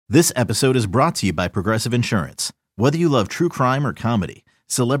This episode is brought to you by Progressive Insurance. Whether you love true crime or comedy,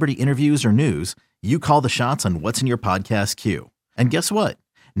 celebrity interviews or news, you call the shots on what's in your podcast queue. And guess what?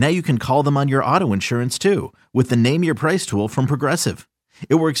 Now you can call them on your auto insurance too with the Name Your Price tool from Progressive.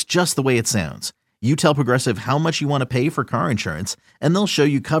 It works just the way it sounds. You tell Progressive how much you want to pay for car insurance, and they'll show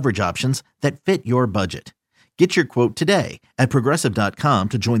you coverage options that fit your budget. Get your quote today at Progressive.com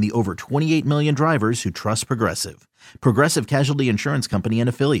to join the over 28 million drivers who trust Progressive. Progressive Casualty Insurance Company and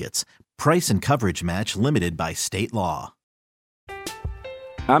Affiliates. Price and coverage match limited by state law.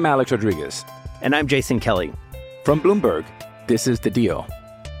 I'm Alex Rodriguez. And I'm Jason Kelly. From Bloomberg, this is The Deal.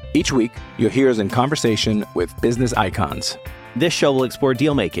 Each week, you'll hear us in conversation with business icons. This show will explore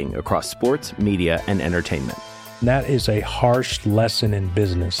deal-making across sports, media, and entertainment. That is a harsh lesson in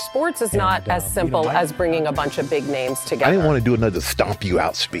business. Sports is not as simple as bringing a bunch of big names together. I didn't want to do another stomp you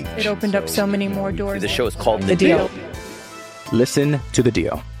out speech. It opened up so many more doors. The show is called The Deal. Listen to The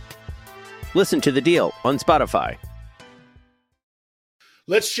Deal. Listen to The Deal on Spotify.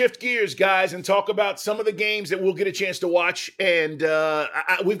 Let's shift gears, guys, and talk about some of the games that we'll get a chance to watch. And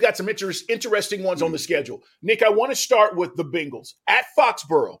we've got some interesting ones on the schedule. Nick, I want to start with the Bengals at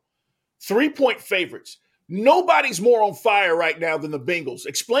Foxborough. 3-point favorites. Nobody's more on fire right now than the Bengals.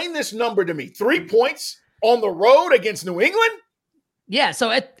 Explain this number to me. 3 points on the road against New England? Yeah,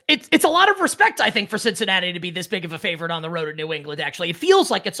 so it's a lot of respect, I think, for Cincinnati to be this big of a favorite on the road at New England, actually. It feels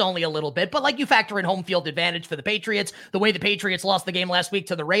like it's only a little bit, but like you factor in home field advantage for the Patriots, the way the Patriots lost the game last week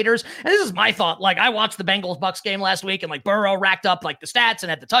to the Raiders. And this is my thought. Like, I watched the Bengals-Bucks game last week, and like Burrow racked up like the stats and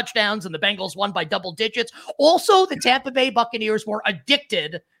had the touchdowns, and the Bengals won by double digits. Also, the Tampa Bay Buccaneers were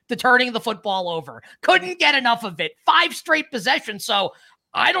addicted to turning the football over. Couldn't get enough of it. 5 straight possessions. So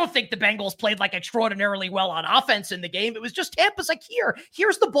I don't think the Bengals played like extraordinarily well on offense in the game. It was just Tampa's like,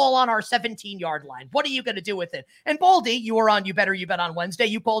 here's the ball on our 17-yard line. What are you going to do with it? And Baldy, you were on You Better You Bet on Wednesday.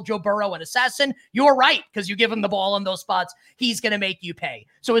 You called Joe Burrow an assassin. You're right, because you give him the ball in those spots, he's going to make you pay.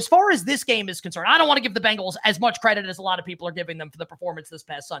 So as far as this game is concerned, I don't want to give the Bengals as much credit as a lot of people are giving them for the performance this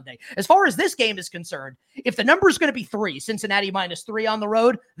past Sunday. As far as this game is concerned, if the number is going to be 3, Cincinnati -3 on the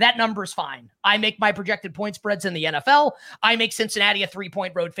road, that number is fine. I make my projected point spreads in the NFL. I make Cincinnati a 3-point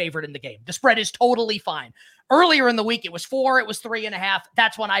road favorite in the game. The spread is totally fine. Earlier in the week, it was 4, it was 3.5.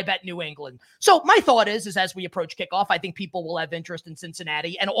 That's when I bet New England. So my thought is as we approach kickoff, I think people will have interest in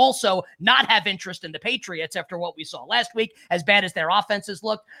Cincinnati and also not have interest in the Patriots after what we saw last week, as bad as their offenses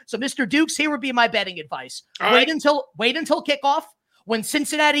looked. So Mr. Dukes, here would be my betting advice. Wait until kickoff. When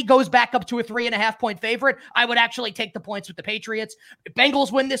Cincinnati goes back up to a 3.5-point favorite, I would actually take the points with the Patriots. If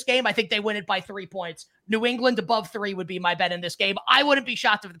Bengals win this game, I think they win it by 3 points. New England above 3 would be my bet in this game. I wouldn't be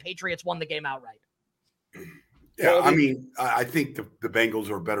shocked if the Patriots won the game outright. Yeah, I mean, I think the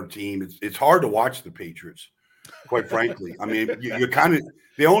Bengals are a better team. It's hard to watch the Patriots, quite frankly. I mean, you kind of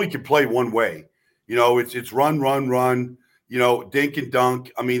 – they only can play one way. You know, it's run, you know, dink and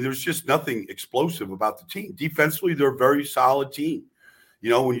dunk. I mean, there's just nothing explosive about the team. Defensively, they're a very solid team. You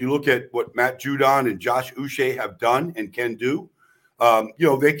know, when you look at what Matt Judon and Josh Uche have done and can do, you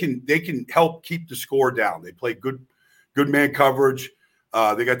know, they can help keep the score down. They play good man coverage.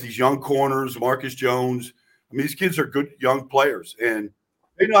 They got these young corners, Marcus Jones. I mean, these kids are good young players, and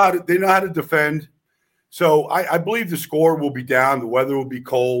they know how to defend. So I believe the score will be down. The weather will be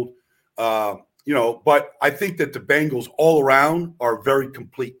cold, you know. But I think that the Bengals all around are a very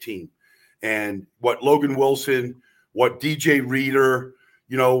complete team. And what Logan Wilson, what DJ Reader,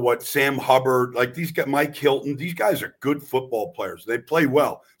 you know, what Sam Hubbard, like these guys, Mike Hilton, these guys are good football players. They play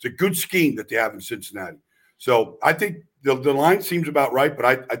well. It's a good scheme that they have in Cincinnati. So I think the line seems about right, but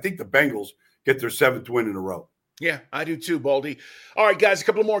I think the Bengals get their 7th win in a row. Yeah, I do too, Baldy. All right, guys, a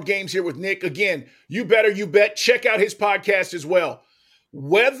couple more games here with Nick. Again, You Better You Bet. Check out his podcast as well.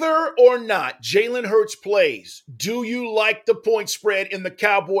 Whether or not Jalen Hurts plays, do you like the point spread in the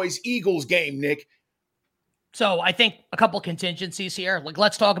Cowboys-Eagles game, Nick? So I think a couple contingencies here. Like,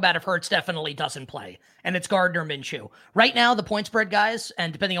 let's talk about if Hurts definitely doesn't play, and it's Gardner Minshew. Right now, the point spread, guys,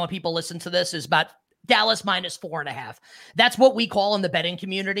 and depending on when people listen to this, is about Dallas -4.5. That's what we call in the betting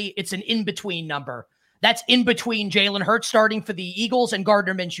community. It's an in-between number. That's in between Jalen Hurts starting for the Eagles and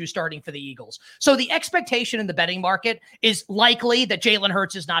Gardner Minshew starting for the Eagles. So the expectation in the betting market is likely that Jalen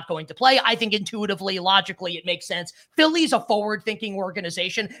Hurts is not going to play. I think intuitively, logically, it makes sense. Philly's a forward-thinking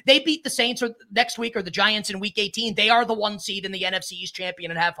organization. They beat the Saints next week or the Giants in Week 18. They are the 1 seed in the NFC East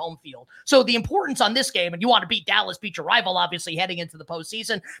champion and have home field. So the importance on this game, and you want to beat Dallas, beat your rival, obviously, heading into the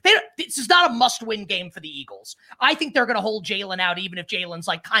postseason. This is not a must-win game for the Eagles. I think they're going to hold Jalen out, even if Jalen's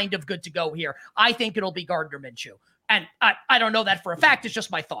like kind of good to go here. I think it'll be Gardner Minshew. And I don't know that for a fact. It's just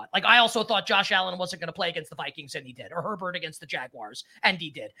my thought. Like, I also thought Josh Allen wasn't going to play against the Vikings, and he did, or Herbert against the Jaguars, and he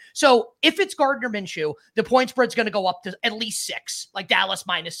did. So if it's Gardner Minshew, the point spread's going to go up to at least 6, like Dallas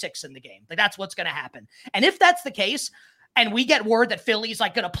 -6 in the game. Like, that's what's going to happen. And if that's the case, and we get word that Philly's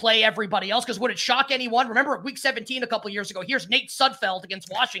like going to play everybody else, because would it shock anyone? Remember week 17 a couple years ago, here's Nate Sudfeld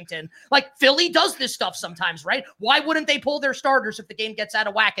against Washington. Like, Philly does this stuff sometimes, right? Why wouldn't they pull their starters if the game gets out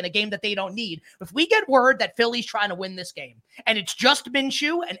of whack in a game that they don't need? If we get word that Philly's trying to win this game and it's just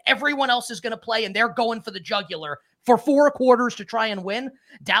Minshew and everyone else is going to play and they're going for the jugular for 4 quarters to try and win,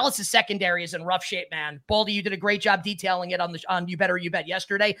 Dallas's secondary is in rough shape, man. Baldy, you did a great job detailing it on You Better You Bet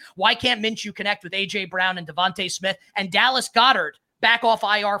yesterday. Why can't Minshew connect with A.J. Brown and Devontae Smith? And Dallas Goedert, back off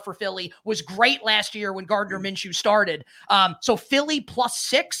IR for Philly, was great last year when Gardner Minshew started. So Philly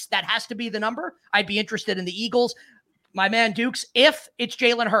 +6, that has to be the number. I'd be interested in the Eagles. My man Dukes, if it's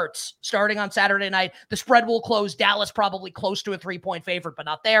Jalen Hurts starting on Saturday night, the spread will close. Dallas probably close to a 3-point favorite, but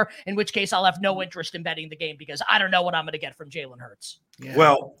not there, in which case I'll have no interest in betting the game because I don't know what I'm going to get from Jalen Hurts. Yeah.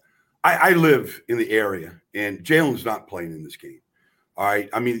 Well, I live in the area, and Jalen's not playing in this game. All right.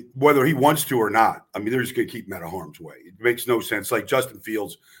 I mean, whether he wants to or not, I mean, they're just going to keep him out of harm's way. It makes no sense. Like Justin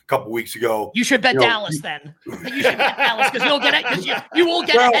Fields a couple weeks ago. You should bet Dallas then. You should bet Dallas because you'll get it. Because you will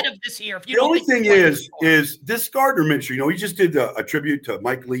get ahead of this year. If you the only thing is this Gardner Minshew. He just did a tribute to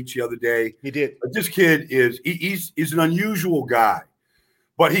Mike Leach the other day. He did. But this kid he's an unusual guy,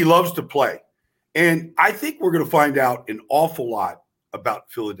 but he loves to play. And I think we're going to find out an awful lot about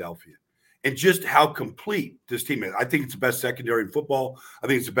Philadelphia and just how complete this team is. I think it's the best secondary in football. I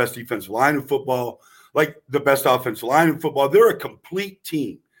think it's the best defensive line in football, like the best offensive line in football. They're a complete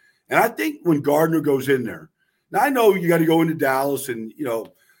team. And I think when Gardner goes in there, now I know you got to go into Dallas and,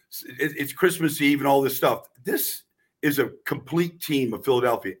 it's Christmas Eve and all this stuff. This is a complete team of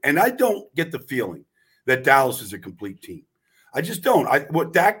Philadelphia. And I don't get the feeling that Dallas is a complete team. I just don't.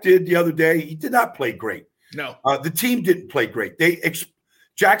 What Dak did the other day, he did not play great. No. The team didn't play great.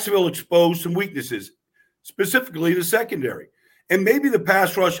 Jacksonville exposed some weaknesses, specifically the secondary. And maybe the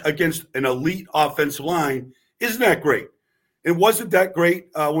pass rush against an elite offensive line isn't that great. It wasn't that great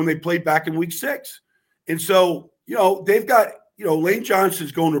when they played back in week 6. And so, they've got, Lane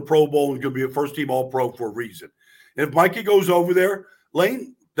Johnson's going to Pro Bowl and going to be a first-team All-Pro for a reason. And if Micah goes over there,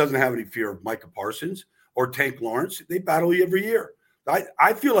 Lane doesn't have any fear of Micah Parsons or Tank Lawrence. They battle you every year.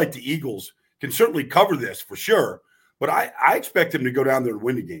 I feel like the Eagles can certainly cover this for sure. But I expect them to go down there and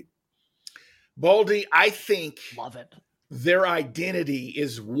win the game. Baldy, I think love it. Their identity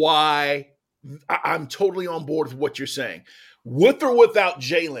is why I'm totally on board with what you're saying. With or without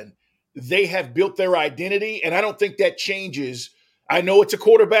Jalen, they have built their identity, and I don't think that changes. I know it's a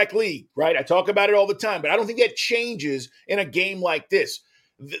quarterback league, right? I talk about it all the time, but I don't think that changes in a game like this.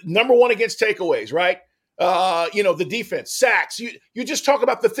 Number one against takeaways, right? The defense, sacks. You just talk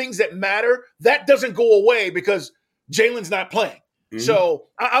about the things that matter. That doesn't go away because Jalen's not playing. Mm-hmm. So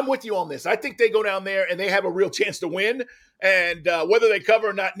I'm with you on this. I think they go down there and they have a real chance to win. And whether they cover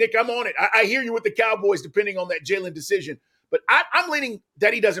or not, Nick, I'm on it. I hear you with the Cowboys, depending on that Jalen decision. But I'm leaning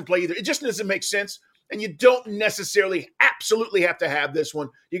that he doesn't play either. It just doesn't make sense. And you don't necessarily absolutely have to have this one.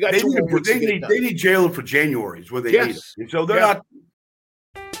 You got they need Jalen for January is what they need him. And so they're not.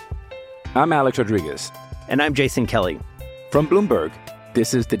 I'm Alex Rodriguez. And I'm Jason Kelly. From Bloomberg,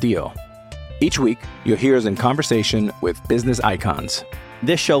 this is The Deal. Each week, you'll hear us in conversation with business icons.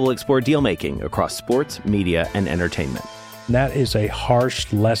 This show will explore deal-making across sports, media, and entertainment. That is a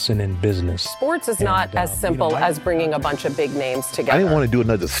harsh lesson in business. Sports is not as simple as bringing a bunch of big names together. I didn't want to do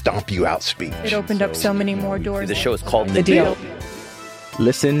another stomp you out speech. It opened up so many more doors. The show is called The Deal.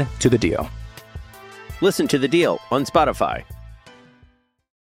 Listen to The Deal. Listen to The Deal on Spotify.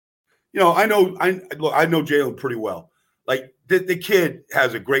 I know Jalen pretty well. Like the kid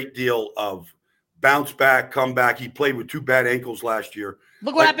has a great deal of bounce back, come back. He played with 2 bad ankles last year.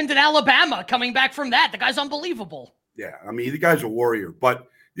 Look what happened in Alabama coming back from that. The guy's unbelievable. Yeah, I mean, the guy's a warrior. But,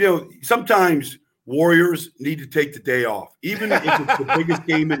 sometimes warriors need to take the day off. Even if it's the biggest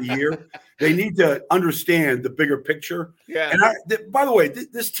game of the year, they need to understand the bigger picture. Yeah. And by the way,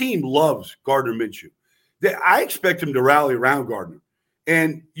 this team loves Gardner Minshew. I expect him to rally around Gardner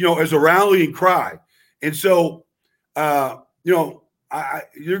and, as a rallying cry. And so,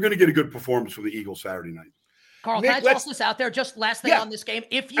 you're going to get a good performance from the Eagles Saturday night. Carl, Nick, can I toss this out there? Just last thing on this game.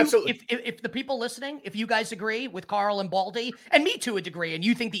 If the people listening, if you guys agree with Carl and Baldy, and me to a degree, and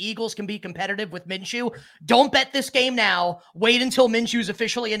you think the Eagles can be competitive with Minshew, don't bet this game now. Wait until Minshew's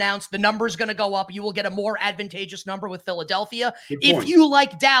officially announced. The number's going to go up. You will get a more advantageous number with Philadelphia. If you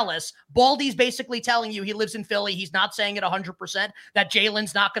like Dallas, Baldy's basically telling you he lives in Philly. He's not saying it 100% that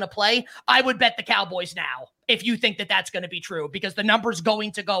Jalen's not going to play. I would bet the Cowboys now. if you think that that's going to be true, because the number's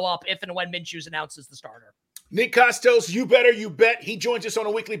going to go up if and when Minshew announces the starter. Nick Kostos, you better, you bet. He joins us on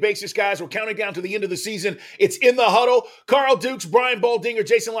a weekly basis, guys. We're counting down to the end of the season. It's In the Huddle. Carl Dukes, Brian Baldinger,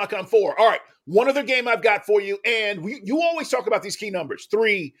 Jason Locke on 4. All right, one other game I've got for you, and you always talk about these key numbers,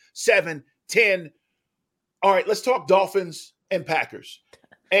 3, 7, 10. All right, let's talk Dolphins and Packers.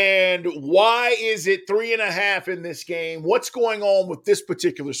 And why is it 3.5 in this game? What's going on with this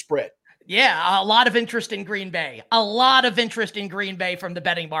particular spread? Yeah, a lot of interest in Green Bay. A lot of interest in Green Bay from the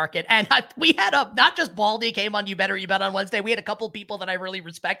betting market. And we had not just Baldy came on You Better You Bet on Wednesday. We had a couple of people that I really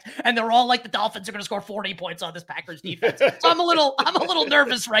respect, and they're all like, the Dolphins are going to score 40 points on this Packers defense. So I'm a little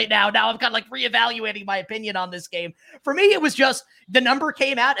nervous right now. Now I'm kind of like reevaluating my opinion on this game. For me, it was just the number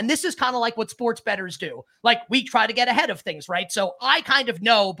came out, and this is kind of like what sports bettors do. Like, we try to get ahead of things, right? So I kind of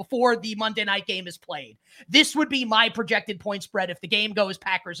know before the Monday night game is played, this would be my projected point spread if the game goes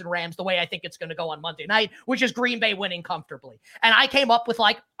Packers and Rams the way I think it's going to go on Monday night, which is Green Bay winning comfortably. And I came up with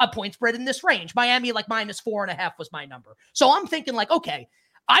like a point spread in this range. Miami, like -4.5 was my number. So I'm thinking like, okay,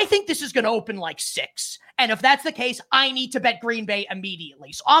 I think this is going to open like 6. And if that's the case, I need to bet Green Bay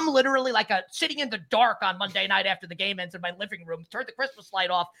immediately. So I'm literally like sitting in the dark on Monday night after the game ends in my living room, turn the Christmas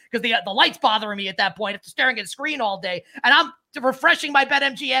light off because the light's bothering me at that point after staring at the screen all day. And I'm refreshing my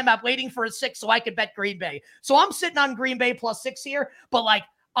BetMGM app, waiting for a 6 so I could bet Green Bay. So I'm sitting on Green Bay +6 here, but like,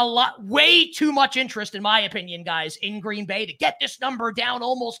 way too much interest, in my opinion, guys, in Green Bay to get this number down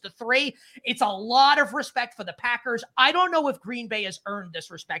almost to 3. It's a lot of respect for the Packers. I don't know if Green Bay has earned this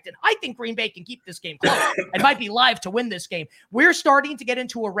respect, and I think Green Bay can keep this game close and might be live to win this game. We're starting to get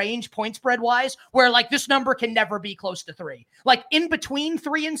into a range point spread wise where like this number can never be close to 3. Like in between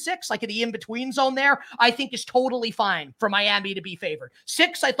 3 and 6, like in the in-between zone there, I think is totally fine for Miami to be favored.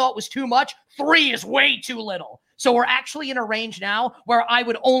 6 I thought was too much. 3 is way too little. So we're actually in a range now where I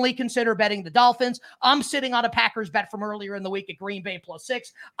would only consider betting the Dolphins. I'm sitting on a Packers bet from earlier in the week at Green Bay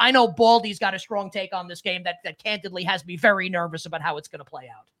 +6. I know Baldy's got a strong take on this game that candidly has me very nervous about how it's going to play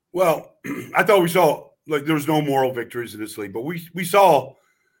out. Well, I thought we saw, like, there was no moral victories in this league, but we saw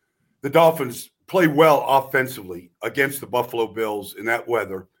the Dolphins play well offensively against the Buffalo Bills in that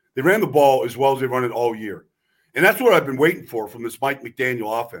weather. They ran the ball as well as they run it all year. And that's what I've been waiting for from this Mike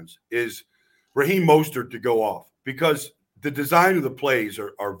McDaniel offense is Raheem Mostert to go off, because the design of the plays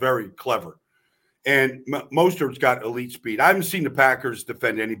are very clever. And Mostert's got elite speed. I haven't seen the Packers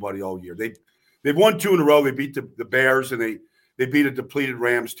defend anybody all year. They've won 2 in a row. They beat the Bears, and they beat a depleted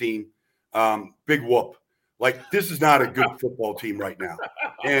Rams team. Big whoop. Like, this is not a good football team right now.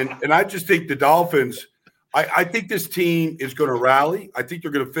 And I just think the Dolphins, I think this team is going to rally. I think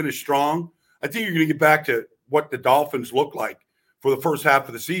they're going to finish strong. I think you're going to get back to what the Dolphins look like for the first half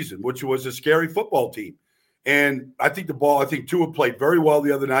of the season, which was a scary football team. And I think Tua played very well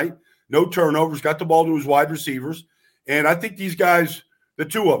the other night. No turnovers, got the ball to his wide receivers. And I think these guys, the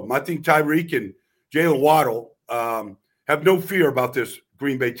 2 of them, I think Tyreek and Jalen Waddle have no fear about this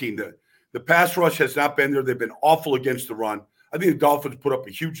Green Bay team. The pass rush has not been there. They've been awful against the run. I think the Dolphins put up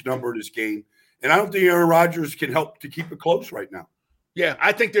a huge number in this game. And I don't think Aaron Rodgers can help to keep it close right now. Yeah,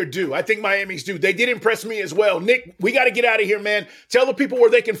 I think they're due. I think Miami's due. They did impress me as well. Nick, we got to get out of here, man. Tell the people where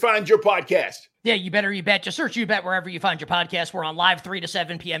they can find your podcast. Yeah, You Better You Bet. Just search You Bet wherever you find your podcast. We're on live 3 to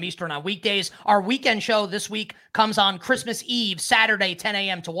 7 p.m. Eastern on weekdays. Our weekend show this week comes on Christmas Eve, Saturday, 10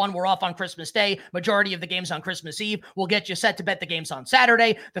 a.m. to 1. We're off on Christmas Day. Majority of the games on Christmas Eve. We'll get you set to bet the games on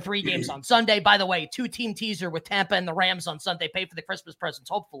Saturday, the 3 games on Sunday. By the way, 2-team teaser with Tampa and the Rams on Sunday. Pay for the Christmas presents,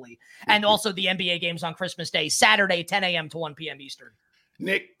 hopefully. And also the NBA games on Christmas Day, Saturday, 10 a.m. to 1 p.m. Eastern.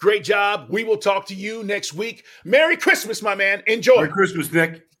 Nick, great job. We will talk to you next week. Merry Christmas, my man. Enjoy. Merry Christmas,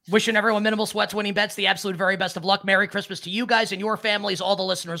 Nick. Wishing everyone minimal sweats, winning bets, the absolute very best of luck. Merry Christmas to you guys and your families, all the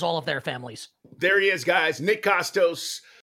listeners, all of their families. There he is, guys. Nick Kostos,